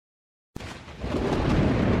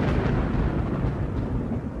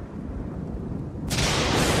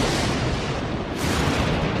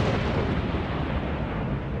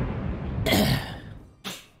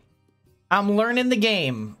I'm learning the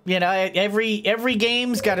game. You know, every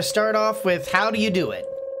game's got to start off with how do you do it.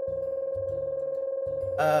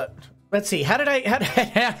 Let's see. How did I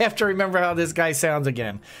have to remember how this guy sounds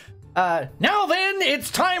again? Now then, it's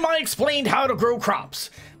time I explained how to grow crops.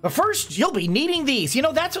 But first, you'll be needing these. You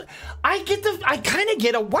know, that's what I kind of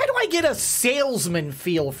get why do I get a salesman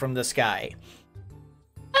feel from this guy?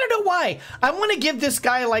 I don't know why. I want to give this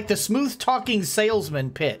guy like the smooth talking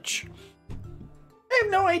salesman pitch. I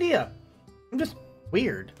have no idea. I'm just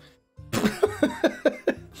weird. All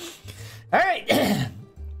right.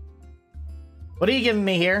 What are you giving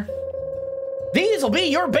me here? These will be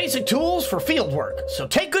your basic tools for field work, so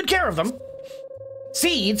take good care of them.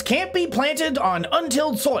 Seeds can't be planted on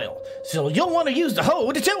untilled soil, so you'll want to use the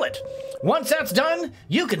hoe to till it. Once that's done,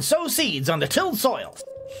 you can sow seeds on the tilled soil.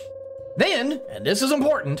 Then, and this is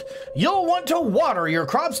important, you'll want to water your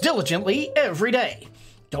crops diligently every day.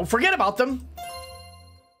 Don't forget about them.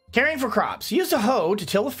 Caring for crops. Use a hoe to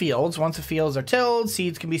till the fields. Once the fields are tilled,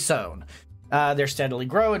 seeds can be sown. They're steadily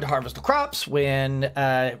growing to harvest the crops when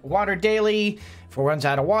watered daily. If it runs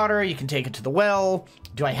out of water, you can take it to the well.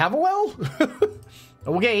 Do I have a well?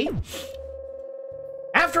 Okay.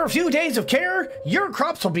 After a few days of care, your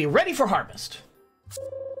crops will be ready for harvest.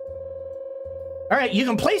 All right, you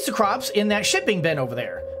can place the crops in that shipping bin over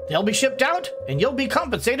there. They'll be shipped out, and you'll be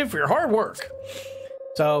compensated for your hard work.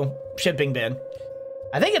 So, shipping bin.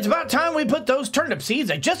 I think it's about time we put those turnip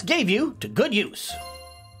seeds I just gave you to good use.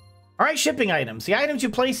 All right, shipping items. The items you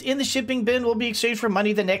place in the shipping bin will be exchanged for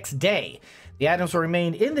money the next day. The items will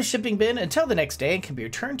remain in the shipping bin until the next day and can be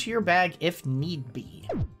returned to your bag if need be.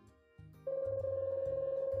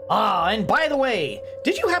 Ah, and by the way,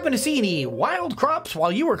 did you happen to see any wild crops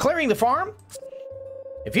while you were clearing the farm?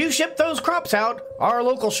 If you ship those crops out, our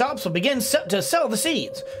local shops will begin to sell the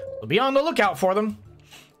seeds. So be on the lookout for them.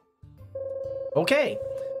 Okay,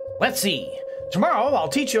 let's see. Tomorrow, I'll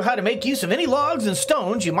teach you how to make use of any logs and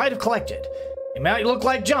stones you might have collected. They might look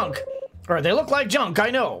like junk, or they look like junk, I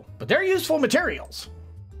know, but they're useful materials.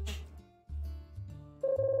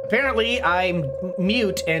 Apparently, I'm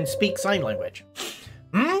mute and speak sign language.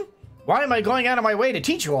 Why am I going out of my way to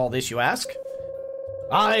teach you all this, you ask?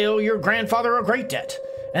 I owe your grandfather a great debt,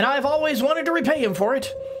 and I've always wanted to repay him for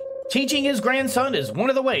it. Teaching his grandson is one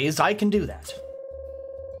of the ways I can do that.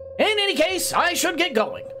 In any case, I should get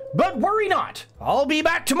going. But worry not, I'll be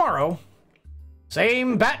back tomorrow.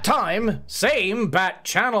 Same bat time, same bat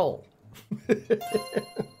channel.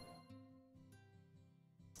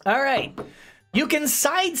 All right, you can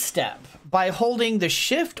sidestep by holding the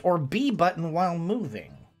Shift or B button while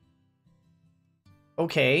moving.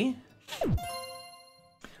 Okay.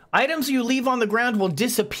 Items you leave on the ground will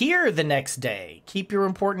disappear the next day. Keep your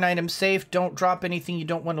important items safe. Don't drop anything you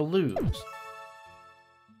don't want to lose.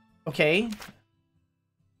 Okay.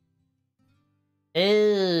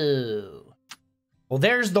 Oh. Well,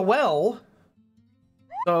 there's the well.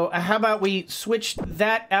 So how about we switch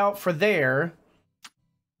that out for there?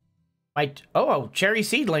 Oh, cherry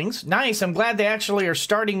seedlings. Nice. I'm glad they actually are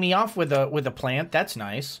starting me off with a plant. That's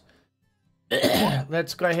nice.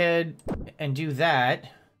 Let's go ahead and do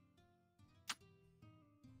that.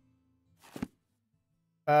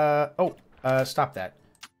 Stop that.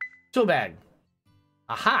 Tool bag.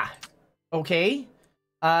 Aha. Okay.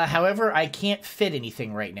 However, I can't fit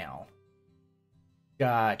anything right now.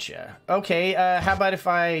 Gotcha. Okay, how about if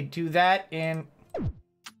I do that and...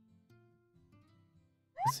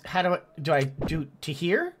 How do I do to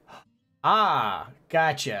here? Ah,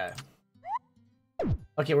 gotcha.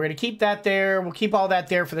 Okay, we're gonna keep that there. We'll keep all that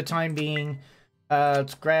there for the time being.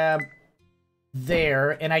 Let's grab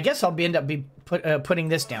there, and I guess I'll end up putting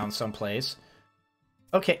this down someplace.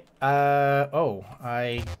 Okay. Oh,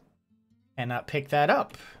 I cannot pick that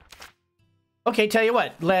up. Okay, tell you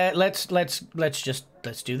what. Let's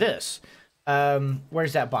do this.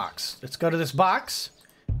 Where's that box? Let's go to this box.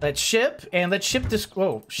 Let's ship, and let's ship this.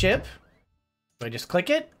 Whoa, ship. Do I just click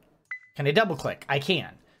it? Can I double click? I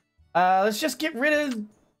can. Let's just get rid of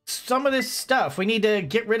some of this stuff. We need to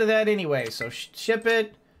get rid of that anyway. So ship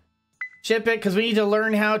it, because we need to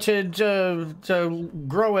learn how to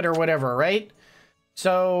grow it or whatever, right?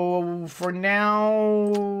 So for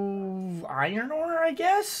now, iron ore, I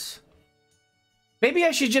guess. Maybe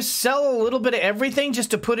I should just sell a little bit of everything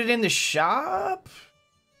just to put it in the shop.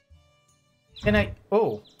 Can I?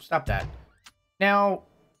 Oh, stop that. Now,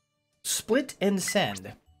 split and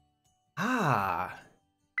send. Ah.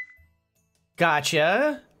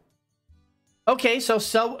 Gotcha. Okay, so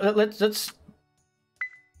let's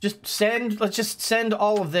just send. Let's just send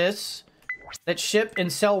all of this. Let's ship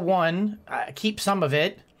and sell one. Keep some of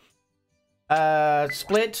it.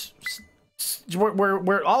 Split,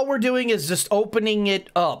 We're all we're doing is just opening it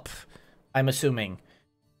up, I'm assuming.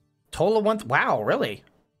 Total of 1... Wow, really?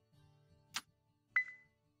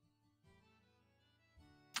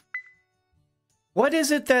 What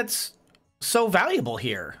is it that's so valuable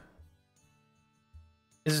here?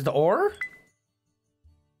 Is it the ore?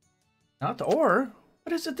 Not the ore.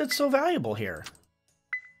 What is it that's so valuable here?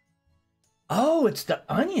 Oh, it's the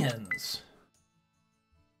onions.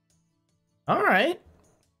 All right.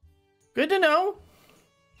 Good to know.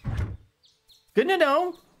 Good to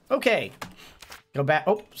know. Okay. Go back.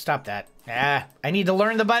 Oh, stop that. Ah, I need to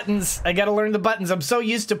learn the buttons. I gotta learn the buttons. I'm so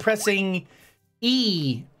used to pressing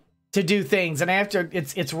E to do things, and I have to,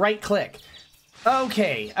 it's right click.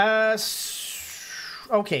 Okay,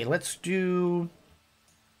 okay, let's do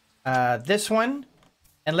this one,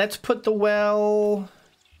 and let's put the well,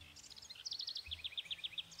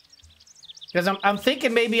 because I'm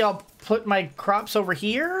thinking maybe I'll put my crops over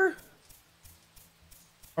here,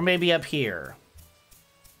 or maybe up here.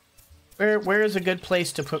 Where is a good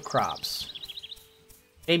place to put crops?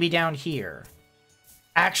 Maybe down here.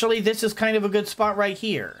 Actually, this is kind of a good spot right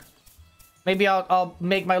here. Maybe I'll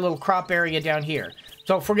make my little crop area down here.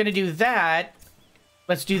 So if we're gonna do that,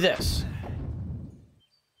 let's do this.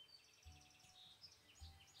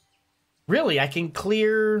 Really, I can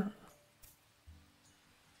clear.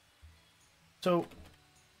 So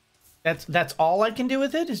that's all I can do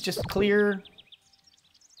with it, is just clear.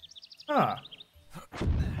 Huh.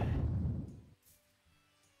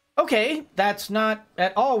 Okay, that's not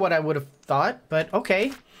at all what I would have thought, but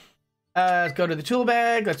okay. Let's go to the tool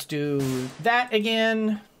bag. Let's do that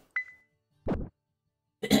again.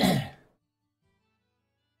 Oh,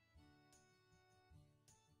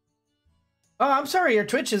 I'm sorry, your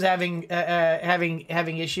Twitch is having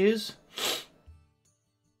issues.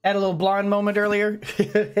 Had a little blonde moment earlier.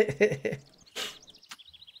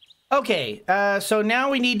 Okay, so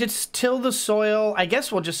now we need to till the soil. I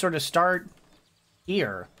guess we'll just sort of start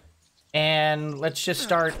here. And let's just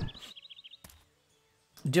start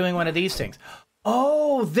doing one of these things.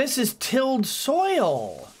 Oh, this is tilled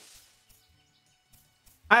soil.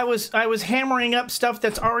 I was hammering up stuff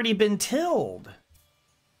that's already been tilled.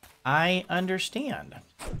 I understand.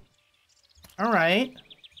 All right.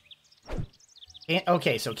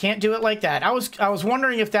 Okay, so can't do it like that. I was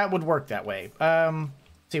wondering if that would work that way.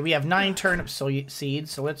 See, we have 9 turnip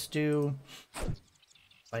seeds, so let's do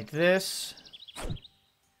like this.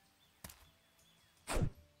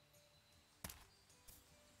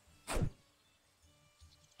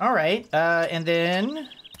 All right, and then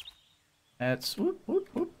that's whoop, whoop,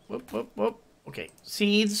 whoop, whoop, whoop, whoop. Okay,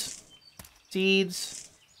 seeds, seeds,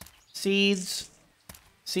 seeds,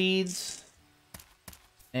 seeds,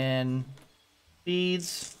 and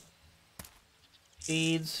seeds,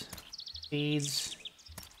 seeds, seeds,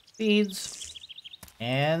 seeds,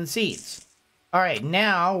 and seeds. All right,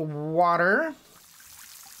 now water.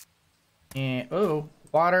 And oh,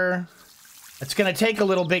 water. It's going to take a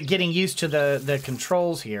little bit getting used to the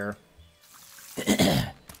controls here.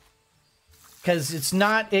 Because it's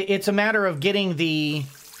a matter of getting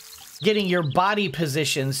your body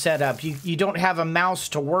position set up. You don't have a mouse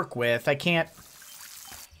to work with. I can't,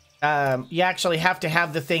 you actually have to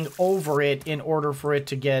have the thing over it in order for it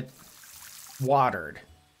to get watered.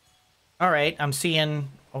 All right, I'm seeing,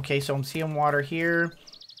 okay, so I'm seeing water here.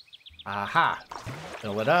 Aha,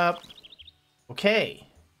 fill it up. Okay.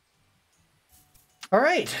 All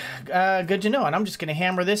right, good to know. And I'm just going to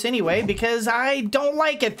hammer this anyway because I don't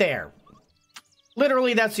like it there.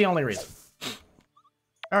 Literally, that's the only reason.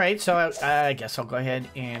 All right, so I guess I'll go ahead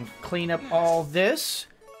and clean up all this.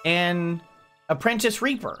 And Apprentice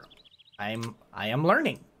Reaper. I am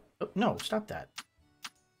learning. Oh, no, stop that.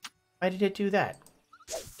 Why did it do that?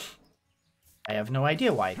 I have no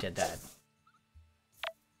idea why it did that.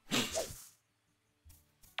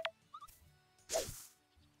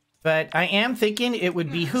 But I am thinking it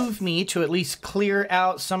would behoove me to at least clear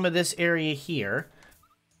out some of this area here.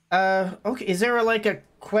 Okay, is there like a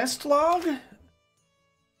quest log?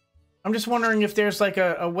 I'm just wondering if there's like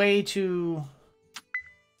a way to...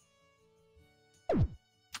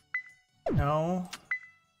 No.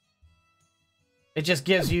 It just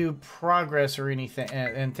gives you progress or anything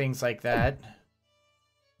and things like that.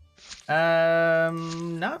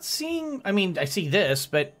 Not seeing... I mean, I see this,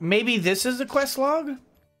 but maybe this is a quest log?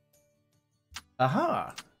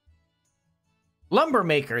 Aha. Lumber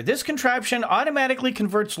maker. This contraption automatically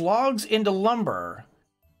converts logs into lumber.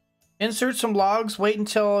 Insert some logs, wait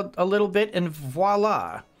until a little bit, and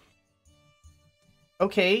voila.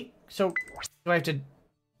 Okay, so do I have to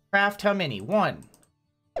craft how many? 1.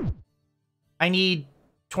 I need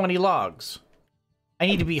 20 logs. I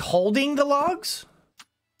need to be holding the logs?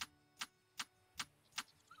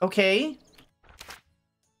 Okay.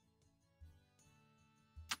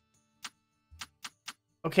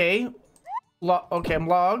 Okay. Okay, I'm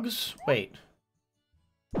logs. Wait.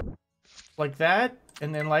 Like that,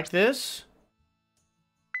 and then like this.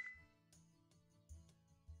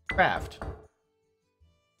 Craft.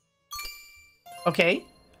 Okay.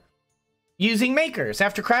 Using makers.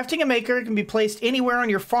 After crafting a maker, it can be placed anywhere on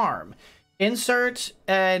your farm. Insert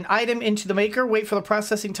an item into the maker, wait for the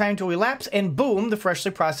processing time to elapse, and boom, the freshly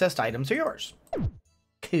processed items are yours.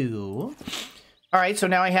 Cool. All right, so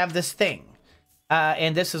now I have this thing.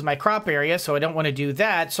 And this is my crop area, so I don't want to do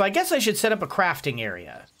that. So I guess I should set up a crafting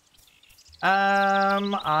area.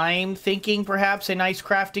 I'm thinking perhaps a nice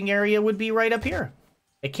crafting area would be right up here.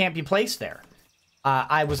 It can't be placed there.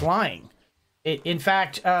 I was lying. In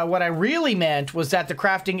fact, what I really meant was that the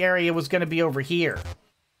crafting area was going to be over here.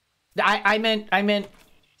 I meant,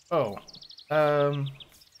 oh,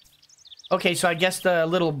 okay, so I guess the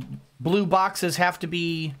little blue boxes have to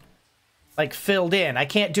be, like, filled in. I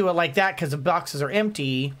can't do it like that because the boxes are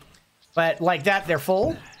empty, but like that, they're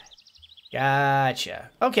full? Gotcha.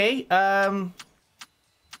 Okay,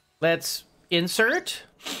 let's insert,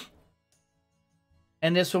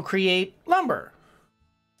 and this will create lumber.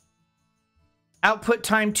 Output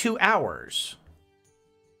time 2 hours.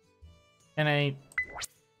 And I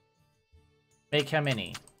make how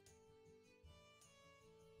many?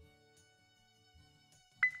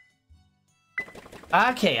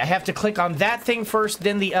 Okay, I have to click on that thing first,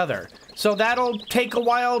 then the other. So that'll take a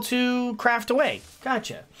while to craft away.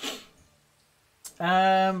 Gotcha.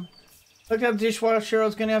 Look up the dishwasher. I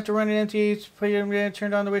was gonna have to run it empty.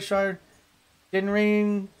 Turned on the dishwasher. Didn't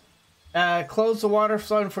ring. Closed the water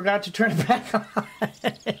flow and forgot to turn it back on.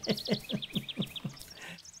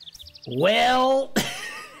 Well.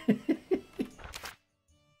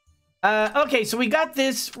 Okay, so we got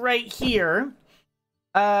this right here.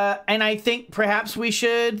 And I think perhaps we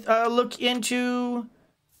should look into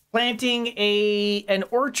planting an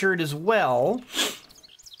orchard as well.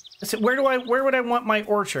 So where would I want my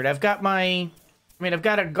orchard? I've got I've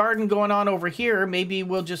got a garden going on over here. Maybe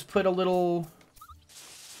we'll just put a little...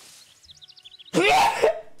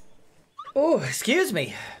 Oh, excuse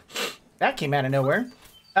me. That came out of nowhere.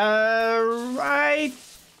 I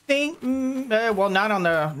think, well, not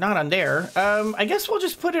on there. I guess we'll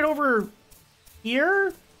just put it over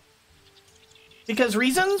here. Because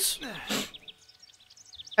reasons?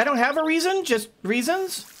 I don't have a reason, just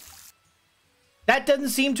reasons. That doesn't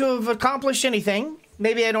seem to have accomplished anything.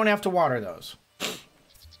 Maybe I don't have to water those.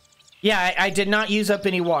 Yeah, I did not use up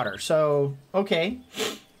any water, so, okay.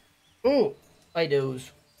 Ooh, my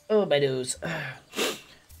nose. Oh, my nose.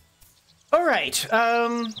 All right,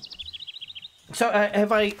 so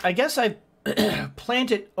I guess I've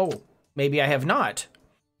planted, oh, maybe I have not.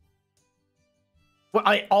 Well,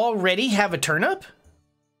 I already have a turnip?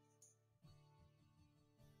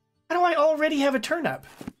 How do I already have a turnip?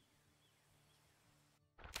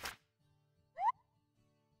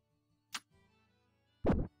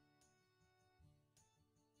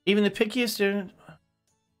 Even the pickiest student.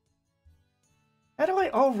 How do I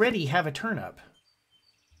already have a turnip?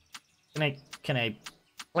 Can I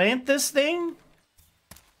plant this thing?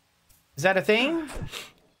 Is that a thing?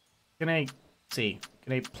 Can I see?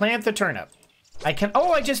 Can I plant the turnip? I can.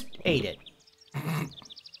 Oh, I just ate it.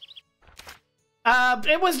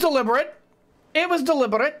 It was deliberate. It was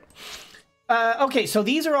deliberate. Okay, so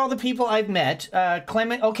these are all the people I've met.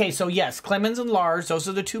 Clement. Okay, so yes, Clemens and Lars. Those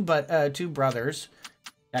are the two brothers.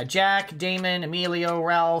 Jack, Damon, Emilio,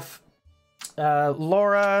 Ralph,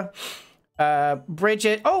 Laura,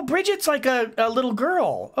 Bridget. Oh, Bridget's like a little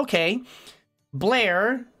girl. Okay.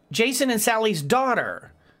 Blair, Jason and Sally's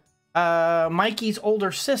daughter. Mikey's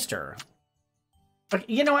older sister.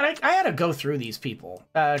 You know what? I had to go through these people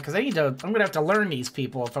because I'm gonna have to learn these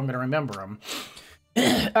people if I'm gonna remember them.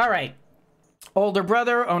 All right. Older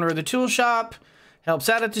brother, owner of the tool shop, helps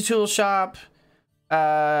out at the tool shop.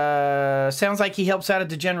 Sounds like he helps out at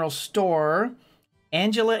the general store.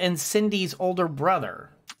 Angela and Cindy's older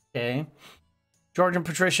brother. Okay. George and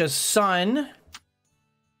Patricia's son.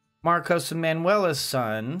 Marcos and Manuela's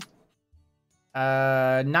son.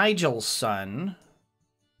 Nigel's son.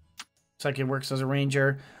 Looks like he works as a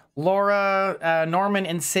ranger. Laura, Norman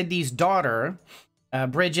and Cindy's daughter.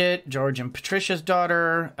 Bridget, George and Patricia's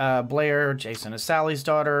daughter. Blair, Jason and Sally's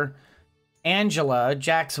daughter. Angela,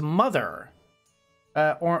 Jack's mother.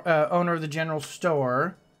 Owner of the general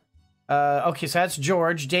store. Okay, so that's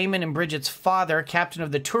George. Damon and Bridget's father, captain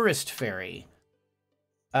of the tourist ferry.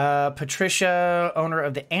 Patricia, owner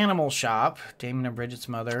of the animal shop. Damon and Bridget's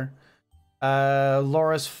mother.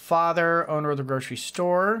 Laura's father, owner of the grocery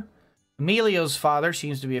store. Emilio's father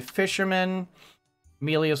seems to be a fisherman.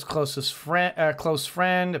 Emilio's close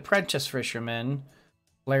friend, apprentice fisherman.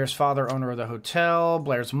 Blair's father, owner of the hotel.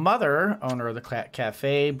 Blair's mother, owner of the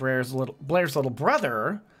cafe. Blair's little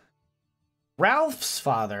brother. Ralph's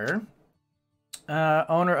father,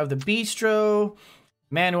 owner of the bistro.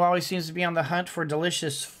 Man who always seems to be on the hunt for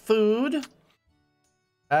delicious food.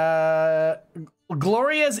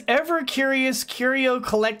 Gloria's ever-curious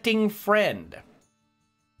curio-collecting friend.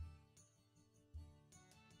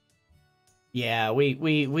 Yeah, we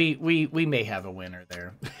may have a winner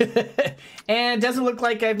there. And doesn't look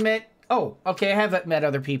like I've met... Oh, okay, I have met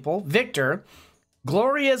other people. Victor,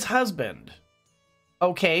 Gloria's husband.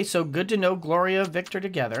 Okay, so good to know Gloria, Victor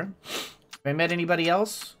together. Have I met anybody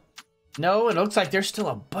else? No, it looks like there's still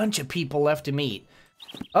a bunch of people left to meet.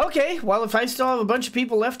 Okay, well, if I still have a bunch of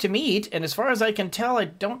people left to meet, and as far as I can tell, I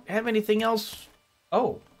don't have anything else...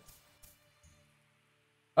 Oh.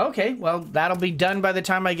 Okay, well, that'll be done by the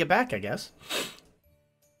time I get back, I guess.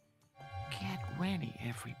 Get ready,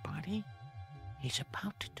 everybody. He's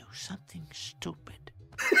about to do something stupid.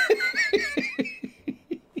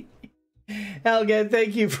 Helga,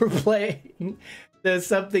 thank you for playing the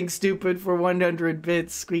Something Stupid for 100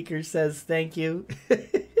 bits. Squeaker says thank you.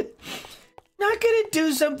 Not gonna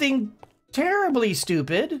do something terribly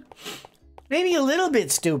stupid. Maybe a little bit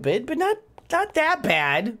stupid, but not that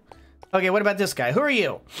bad. Okay, what about this guy? Who are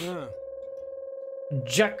you?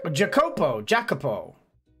 Jacopo.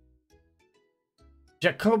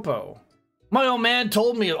 My old man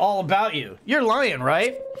told me all about you. You're Lion,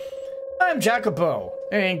 right? I'm Jacopo.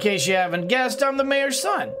 In case you haven't guessed, I'm the mayor's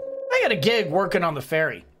son. I got a gig working on the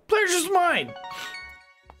ferry. Pleasure's mine.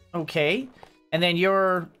 Okay. And then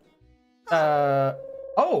you're...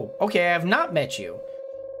 Oh, okay, I have not met you.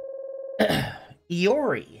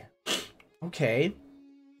 Iori. Okay.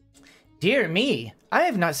 Dear me, I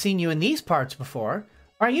have not seen you in these parts before.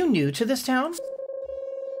 Are you new to this town?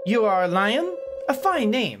 You are Lion? A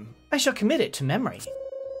fine name. I shall commit it to memory.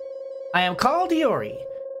 I am called Iori.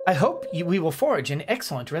 I hope we will forge an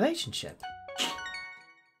excellent relationship.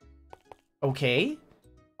 Okay.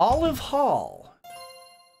 Olive Hall.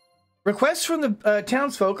 Requests from the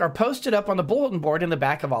townsfolk are posted up on the bulletin board in the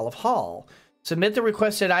back of Olive Hall. Submit the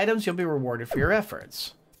requested items, you'll be rewarded for your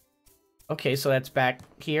efforts. Okay, so that's back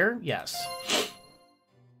here. Yes.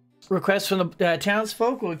 Requests from the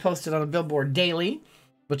townsfolk will be posted on the billboard daily.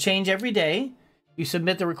 Will change every day. You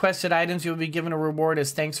submit the requested items, you'll be given a reward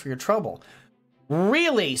as thanks for your trouble.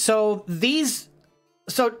 Really? So these...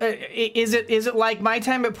 So is it like My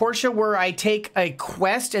Time at Portia where I take a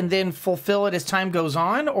quest and then fulfill it as time goes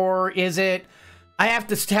on? Or is it I have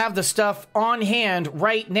to have the stuff on hand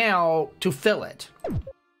right now to fill it?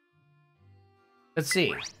 Let's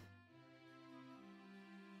see.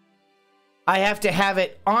 I have to have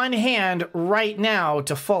it on hand right now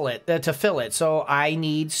to fill it. So I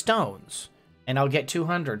need stones. And I'll get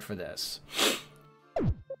 200 for this.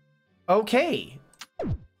 Okay.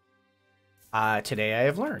 Today I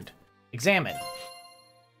have learned. Examine.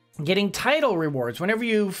 Getting title rewards. Whenever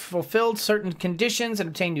you've fulfilled certain conditions and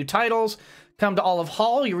obtained new titles, come to Olive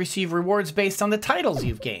Hall, you receive rewards based on the titles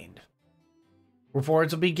you've gained.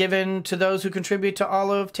 Rewards will be given to those who contribute to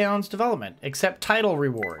Olive Town's development, except title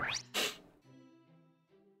reward.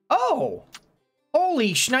 Oh!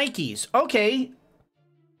 Holy shnikes. Okay.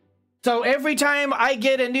 So every time I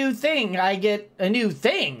get a new thing, I get a new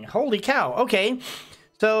thing. Holy cow. Okay.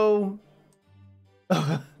 So...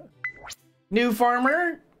 New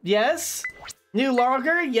farmer, yes. New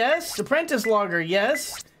logger, yes. Apprentice logger,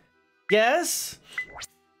 yes. Yes.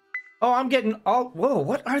 Oh, I'm getting all... Whoa,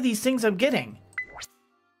 what are these things I'm getting?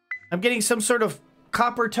 I'm getting some sort of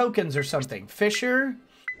copper tokens or something. Fisher.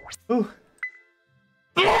 Ooh.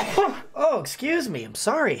 Oh, excuse me. I'm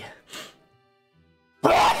sorry.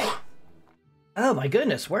 Oh, my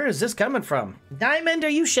goodness. Where is this coming from? Diamond, are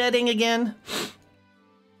you shedding again?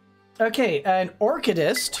 Okay, an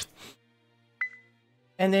orchidist.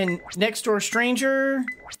 And then next door stranger,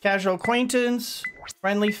 casual acquaintance,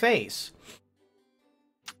 friendly face.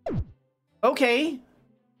 Okay.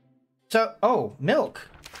 So, oh, milk.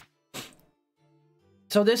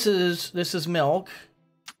 So this is milk.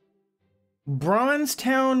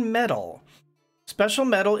 Bronzetown medal. Special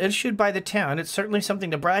medal issued by the town. It's certainly something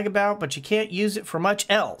to brag about, but you can't use it for much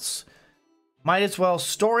else. Might as well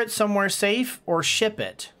store it somewhere safe or ship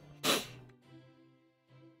it.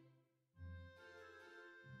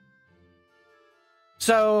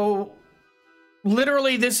 So,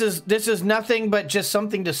 literally, this is nothing but just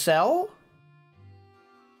something to sell?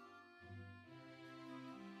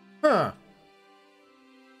 Huh.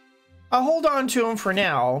 I'll hold on to them for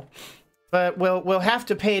now, but we'll have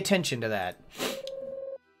to pay attention to that.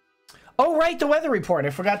 Oh, right, the weather report. I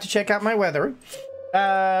forgot to check out my weather.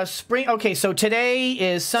 Spring. Okay, so today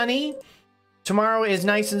is sunny. Tomorrow is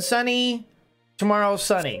nice and sunny. Tomorrow's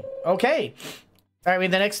sunny. Okay. I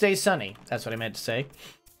mean, the next day's sunny. That's what I meant to say.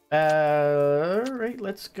 All right,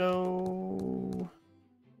 let's go.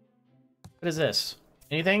 What is this?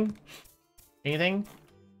 Anything? Anything?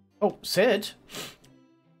 Oh, Sid.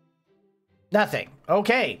 Nothing.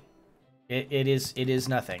 Okay. It is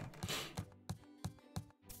nothing.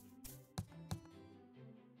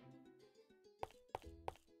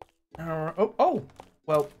 Oh,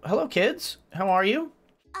 well, hello, kids. How are you?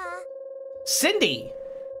 Cindy.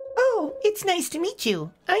 Oh, it's nice to meet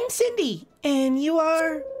you. I'm Cindy. And you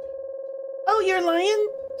are? Oh, you're Lion?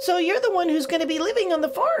 So you're the one who's going to be living on the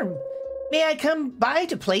farm. May I come by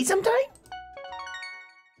to play sometime?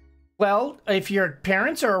 Well, if your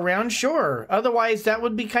parents are around, sure. Otherwise, that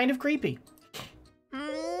would be kind of creepy.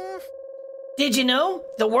 Did you know?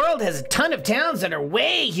 The world has a ton of towns that are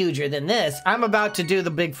way huger than this. I'm about to do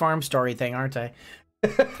the big farm story thing, aren't I?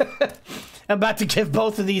 I'm about to give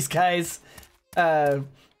both of these guys...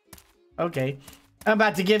 okay. I'm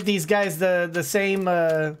about to give these guys the same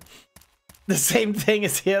thing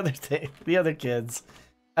as the other kids.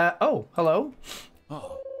 Oh, hello.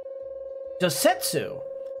 Oh. Dosetsu.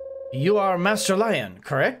 You are Master Lion,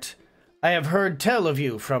 correct? I have heard tell of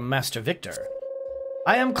you from Master Victor.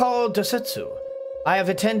 I am called Dosetsu. I have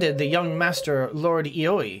attended the young Master Lord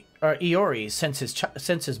Iori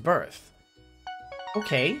since his birth.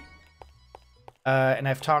 Okay. And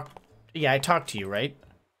I've talked... Yeah, I talked to you, right?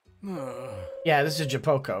 Yeah, this is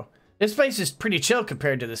Japoko. This place is pretty chill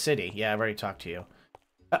compared to the city. Yeah, I've already talked to you.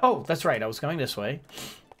 Oh, that's right. I was going this way.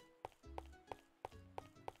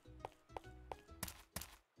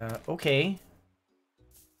 Okay.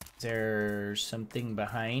 Is there something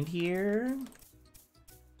behind here?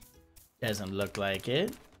 Doesn't look like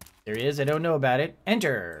it. There is. I don't know about it.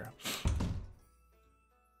 Enter.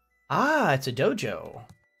 Ah, it's a dojo.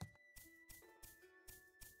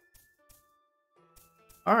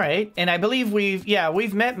 All right. And I believe we've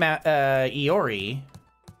met Iori.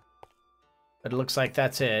 But it looks like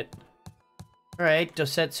that's it. All right,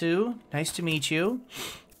 Dosetsu. Nice to meet you.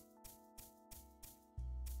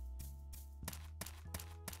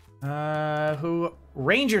 Who?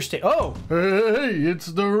 Ranger State. Oh! Hey, it's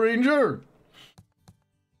the Ranger!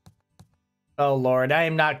 Oh, Lord. I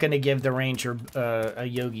am not going to give the Ranger a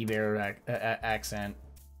Yogi Bear accent.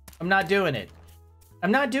 I'm not doing it.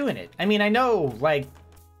 I'm not doing it. I mean, I know, like,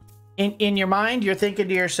 in your mind, you're thinking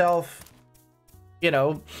to yourself, you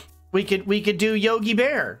know, we could do Yogi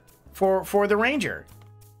Bear for the Ranger.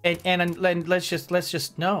 And let's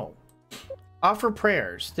just no. Offer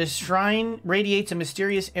prayers. This shrine radiates a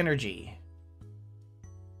mysterious energy.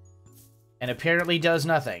 And apparently does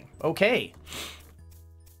nothing. Okay.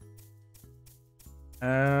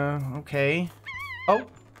 Okay. Oh.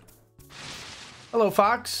 Hello,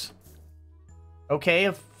 Fox. Okay,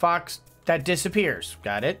 a fox that disappears.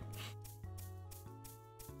 Got it.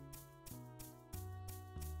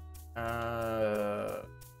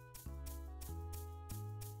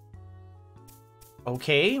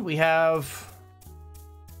 Okay, we have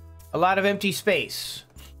a lot of empty space.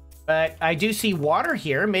 But I do see water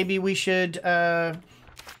here. Maybe we should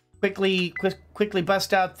quickly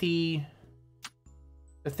bust out the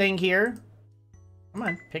thing here. Come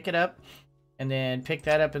on, pick it up. And then pick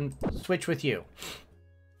that up and switch with you.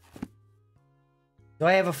 Do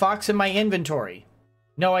I have a fox in my inventory?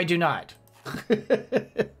 No, I do not.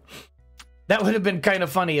 That would have been kind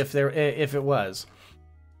of funny if it was.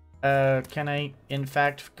 Can I, in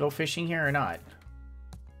fact, go fishing here or not?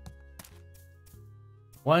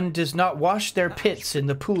 One does not wash their pits in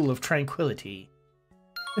the pool of tranquility.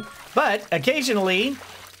 But occasionally...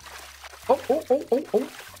 Oh.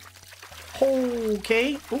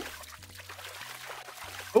 Okay.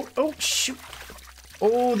 Oh, shoot.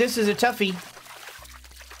 Oh, this is a toughie.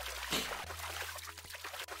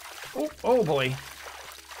 Oh boy.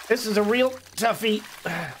 This is a real toughie.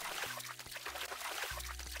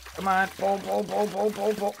 Come on. Pull.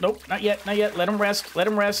 Nope, not yet. Let him rest.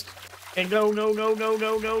 And go.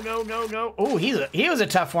 Oh, he was a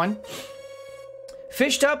tough one.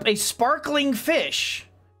 Fished up a sparkling fish.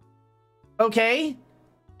 Okay.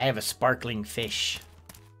 I have a sparkling fish.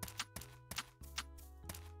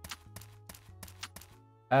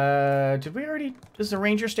 Did we already... Is the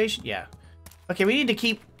ranger station? Yeah. Okay, we need to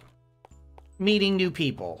keep meeting new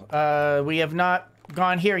people. We have not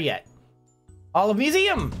gone here yet. Olive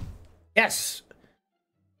Museum! Yes!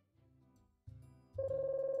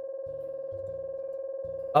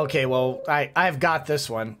 Okay, well, I've got this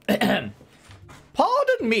one. Pardon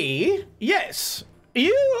me. Yes,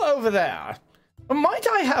 you over there. Might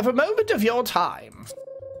I have a moment of your time?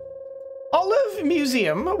 Olive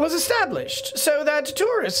Museum was established so that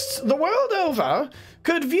tourists the world over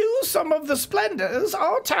could view some of the splendors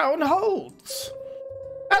our town holds.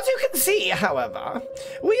 As you can see, however,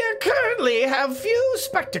 we currently have few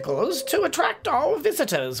spectacles to attract our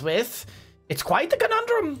visitors with. It's quite the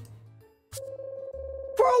conundrum.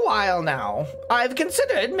 For a while now, I've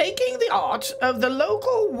considered making the art of the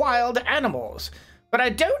local wild animals, but I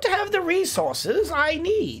don't have the resources I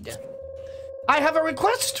need. I have a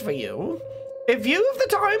request for you. If you have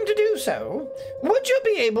the time to do so, would you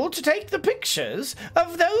be able to take the pictures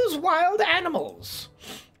of those wild animals?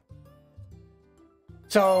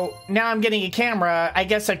 So now I'm getting a camera. I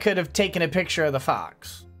guess I could have taken a picture of the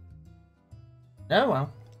fox. Oh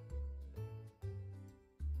well.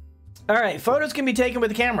 All right, photos can be taken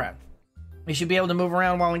with the camera. You should be able to move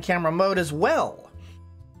around while in camera mode as well.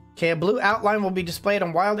 Okay, a blue outline will be displayed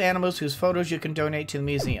on wild animals whose photos you can donate to the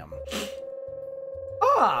museum.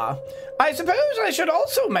 Ah, I suppose I should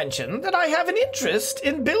also mention that I have an interest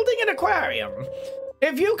in building an aquarium.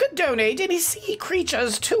 If you could donate any sea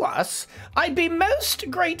creatures to us, I'd be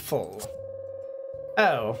most grateful.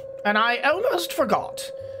 Oh, and I almost forgot.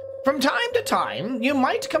 From time to time, you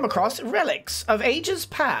might come across relics of ages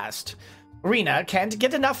past. Rena can't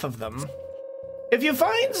get enough of them. If you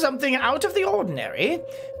find something out of the ordinary,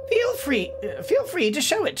 feel free to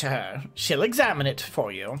show it to her. She'll examine it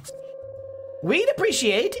for you. We'd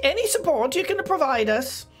appreciate any support you can provide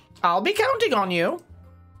us. I'll be counting on you.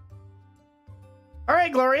 All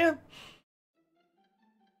right, Gloria.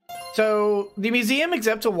 So, the museum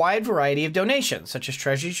accepts a wide variety of donations, such as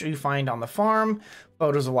treasures you find on the farm,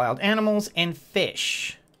 photos of wild animals, and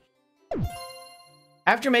fish.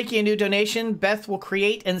 After making a new donation, Beth will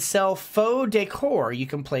create and sell faux decor you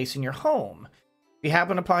can place in your home. If you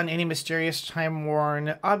happen upon any mysterious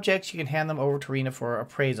time-worn objects, you can hand them over to Rena for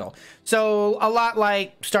appraisal. So, a lot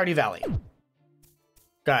like Stardew Valley.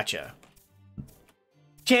 Gotcha.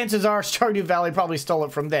 Chances are Stardew Valley probably stole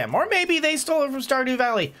it from them. Or maybe they stole it from Stardew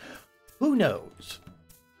Valley. Who knows?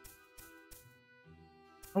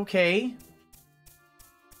 Okay.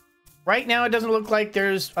 Right now, it doesn't look like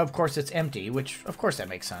there's... Of course, it's empty, which, of course, that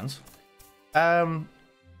makes sense. And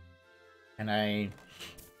I...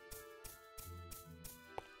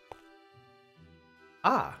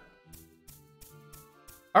 Ah.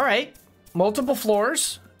 All right. Multiple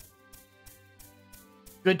floors.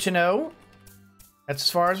 Good to know. That's as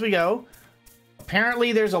far as we go.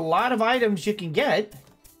 Apparently, there's a lot of items you can get.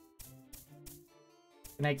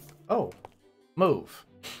 Can I... Oh. Move.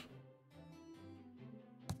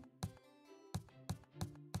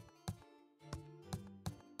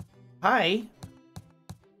 Hi.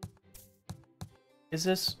 Is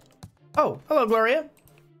this... Oh, hello, Gloria.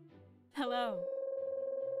 Hello.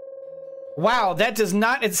 Wow, that does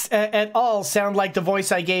not at all sound like the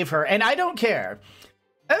voice I gave her, and I don't care.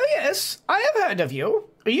 Oh yes, I have heard of you.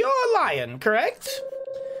 You're a lion, correct?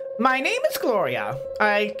 My name is Gloria.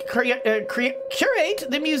 I curate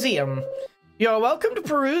the museum. You're welcome to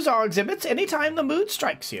peruse our exhibits anytime the mood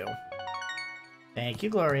strikes you. Thank you,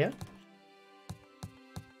 Gloria.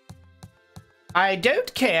 I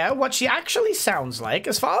don't care what she actually sounds like.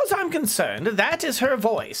 As far as I'm concerned, that is her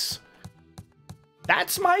voice.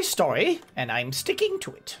 That's my story, and I'm sticking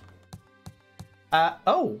to it.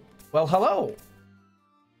 Oh, well, hello.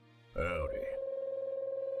 Howdy.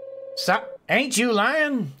 So, ain't you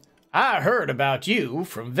Lion? I heard about you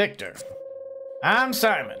from Victor. I'm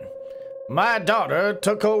Simon. My daughter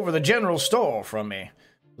took over the general store from me,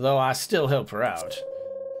 though I still help her out.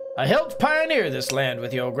 I helped pioneer this land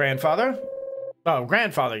with your grandfather. Oh,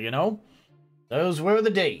 grandfather, you know. Those were the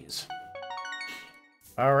days.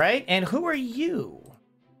 All right, and who are you?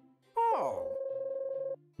 Oh.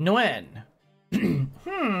 Nguyen.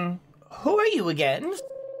 Who are you again?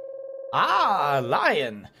 Ah,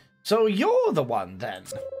 Lion. So you're the one, then.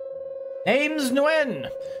 Name's Nguyen.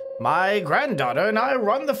 My granddaughter and I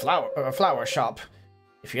run the flower shop.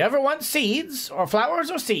 If you ever want seeds, or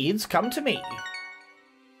flowers or seeds, come to me.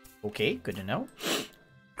 Okay, good to know.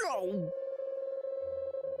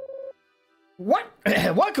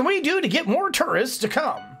 What can we do to get more tourists to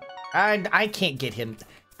come? I can't get him.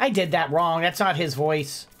 I did that wrong. That's not his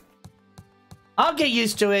voice. I'll get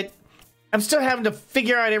used to it. I'm still having to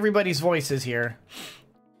figure out everybody's voices here.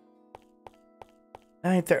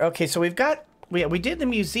 Right there. Okay, so we've got... We did the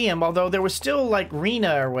museum, although there was still, like,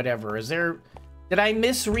 Rena or whatever. Is there... Did I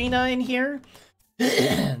miss Rena in here?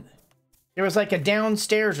 There was, like, a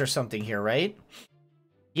downstairs or something here, right?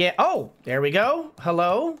 Yeah. Oh, there we go.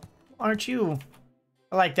 Hello. Aren't you?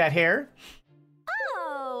 I like that hair.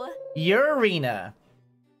 Oh! You're Rena.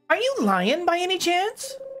 Are you Lion by any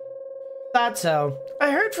chance? Thought so.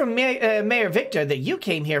 I heard from Mayor Victor that you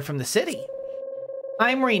came here from the city.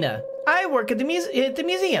 I'm Rena. I work at the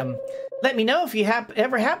museum. Let me know if you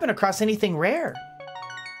ever happen across anything rare.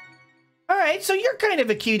 All right, so you're kind of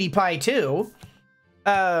a cutie pie too.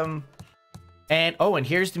 And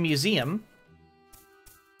here's the museum.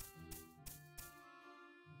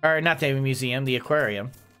 Or not the museum, the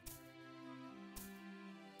aquarium.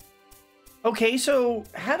 Okay, so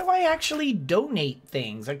how do I actually donate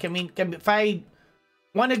things? Like, I mean, if I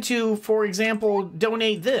wanted to, for example,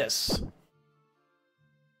 donate this,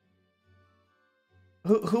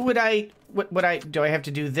 who would I? Do I have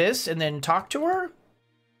to do this and then talk to her?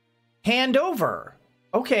 Hand over.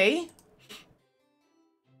 Okay.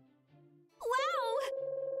 Wow!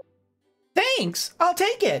 Thanks. I'll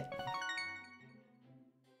take it.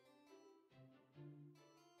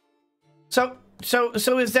 So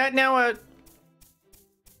is that now a...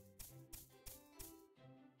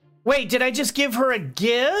 Wait, did I just give her a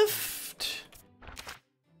gift?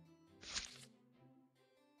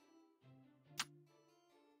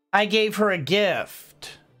 I gave her a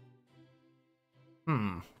gift.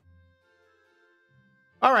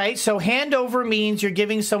 All right, so hand over means you're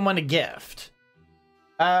giving someone a gift.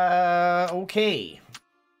 Okay.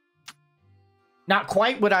 Not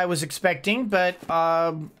quite what I was expecting, but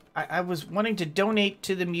I was wanting to donate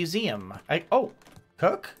to the museum.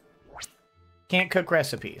 Cook? Can't cook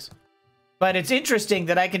recipes. But it's interesting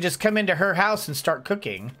that I can just come into her house and start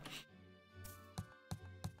cooking.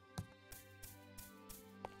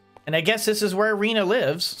 And I guess this is where Rena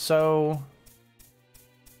lives, so...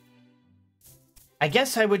 I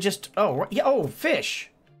guess I would just... fish!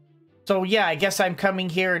 So yeah, I guess I'm coming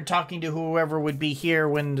here and talking to whoever would be here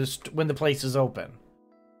when the place is open.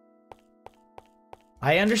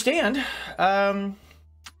 I understand. All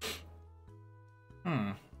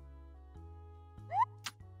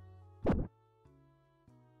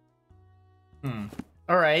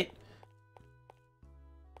right.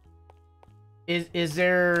 Is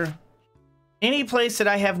there any place that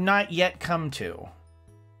I have not yet come to?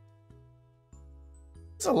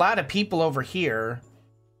 There's a lot of people over here.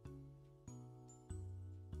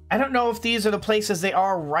 I don't know if these are the places they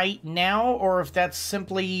are right now, or if that's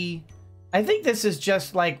simply... I think this is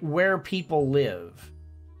just, like, where people live.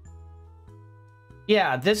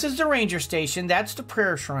 Yeah, this is the ranger station. That's the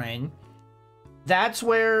prayer shrine. That's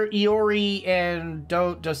where Iori and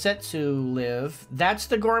Dosetsu live. That's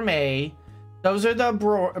the gourmet. Those are the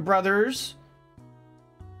brothers.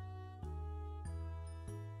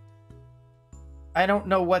 I don't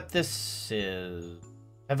know what this is.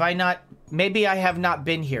 Have I not... Maybe I have not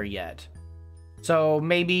been here yet. So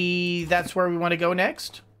maybe that's where we want to go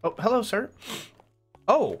next? Oh, hello, sir.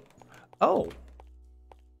 Oh.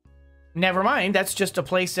 Never mind. That's just a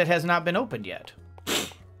place that has not been opened yet.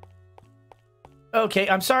 Okay,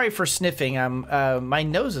 I'm sorry for sniffing. My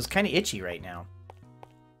nose is kind of itchy right now.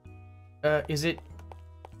 Is it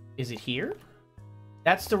here?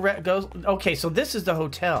 That's the okay, so this is the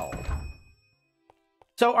hotel.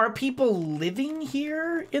 So are people living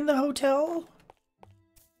here in the hotel?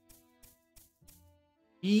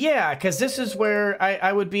 Yeah, because this is where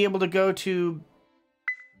I would be able to go to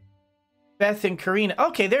Beth and Karina.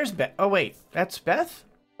 Okay, there's Beth. Oh, wait. That's Beth?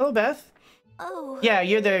 Hello, Beth. Oh. Yeah,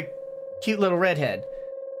 you're the cute little redhead.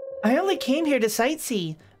 I only came here to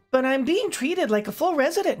sightsee, but I'm being treated like a full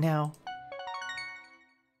resident now.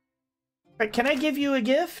 Right, can I give you a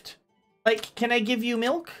gift? Like, can I give you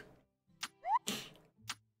milk?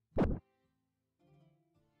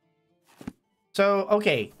 So,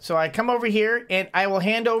 okay. So I come over here and I will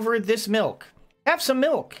hand over this milk. Have some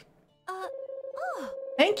milk. Oh.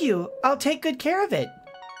 Thank you. I'll take good care of it.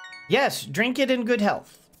 Yes, drink it in good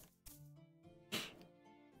health.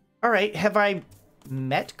 All right, have I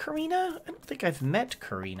met Karina? I don't think I've met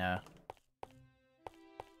Karina.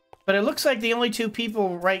 But it looks like the only two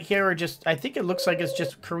people right here are just... I think it looks like it's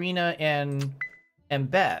just Karina and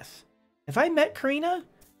Beth. Have I met Karina?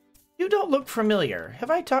 You don't look familiar.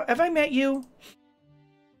 Have I met you?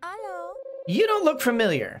 Hello. You don't look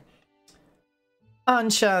familiar.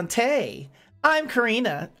 Enchanté. I'm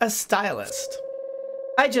Karina, a stylist.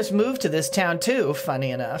 I just moved to this town too,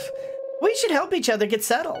 funny enough. We should help each other get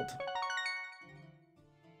settled.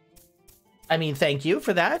 I mean, thank you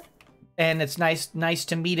for that. And it's nice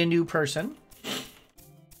to meet a new person.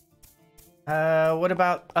 What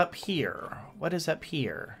about up here? What is up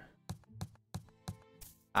here?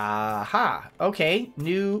 Aha. Okay.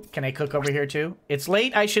 Can I cook over here too? It's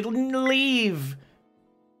late. I should leave.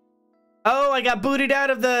 Oh, I got booted out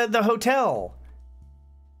of the hotel.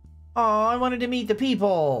 Oh, I wanted to meet the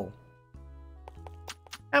people.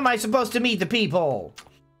 How am I supposed to meet the people?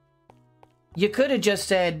 You could have just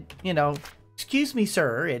said, you know, excuse me,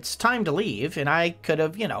 sir, it's time to leave. And I could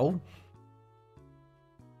have, you know,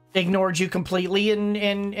 ignored you completely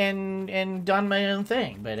and done my own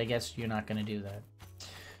thing. But I guess you're not going to do that.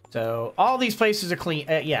 So all these places are clean.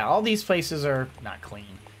 Yeah, all these places are not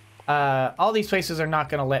clean. All these places are not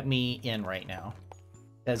going to let me in right now.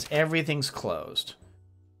 Because everything's closed.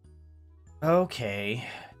 Okay.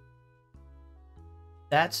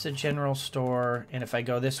 That's the general store. And if I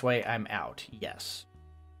go this way, I'm out. Yes.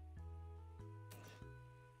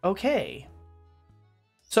 Okay.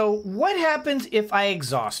 So what happens if I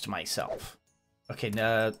exhaust myself? Okay,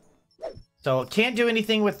 so can't do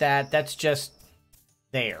anything with that. That's just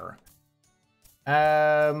there.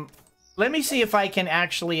 Let me see if I can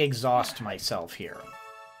actually exhaust myself here.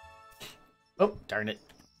 Oh, darn it.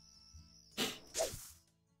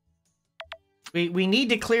 We need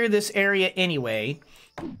to clear this area anyway.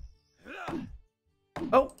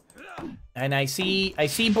 Oh, and I see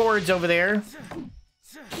boards over there.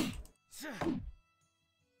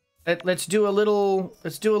 Let's do a little.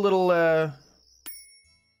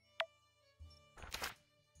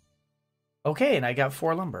 Okay, and I got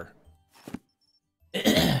 4 lumber.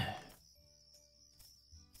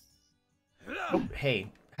 Oh, hey,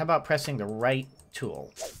 how about pressing the right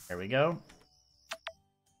tool? There we go.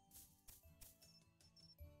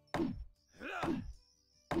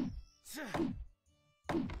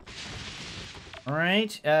 All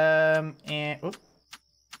right, and oops,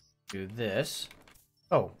 do this.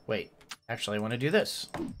 Oh, wait. Actually, I want to do this.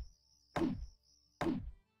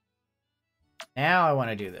 Now I want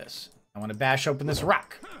to do this. I want to bash open this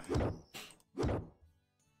rock.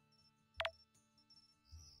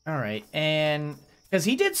 All right, and because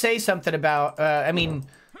he did say something about, I mean,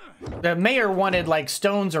 the mayor wanted like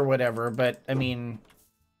stones or whatever, but I mean,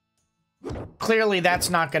 clearly that's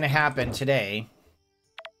not going to happen today.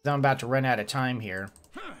 I'm about to run out of time here.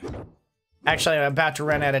 Actually, I'm about to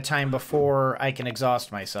run out of time before I can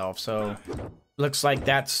exhaust myself, so looks like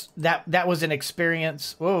that was an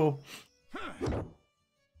experience. Whoa.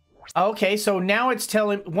 Okay, so now it's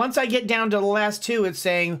telling, once I get down to the last 2, it's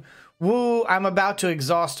saying, woo, I'm about to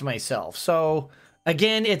exhaust myself. So,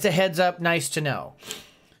 again, it's a heads up, nice to know.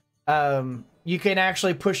 You can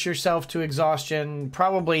actually push yourself to exhaustion,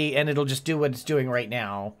 probably, and it'll just do what it's doing right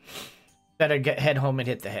now. Better head home and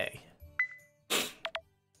hit the hay.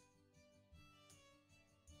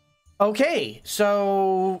 Okay,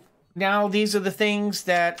 so now these are the things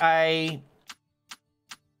that I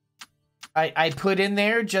put in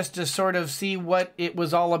there just to sort of see what it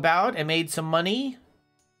was all about and made some money.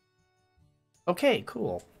 Okay,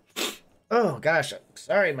 cool. Oh gosh,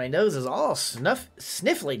 sorry, my nose is all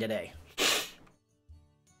sniffly today.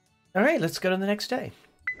 All right, let's go to the next day.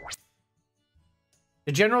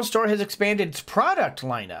 The general store has expanded its product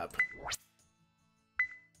lineup.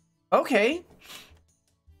 Okay.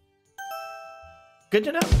 Good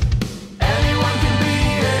to know.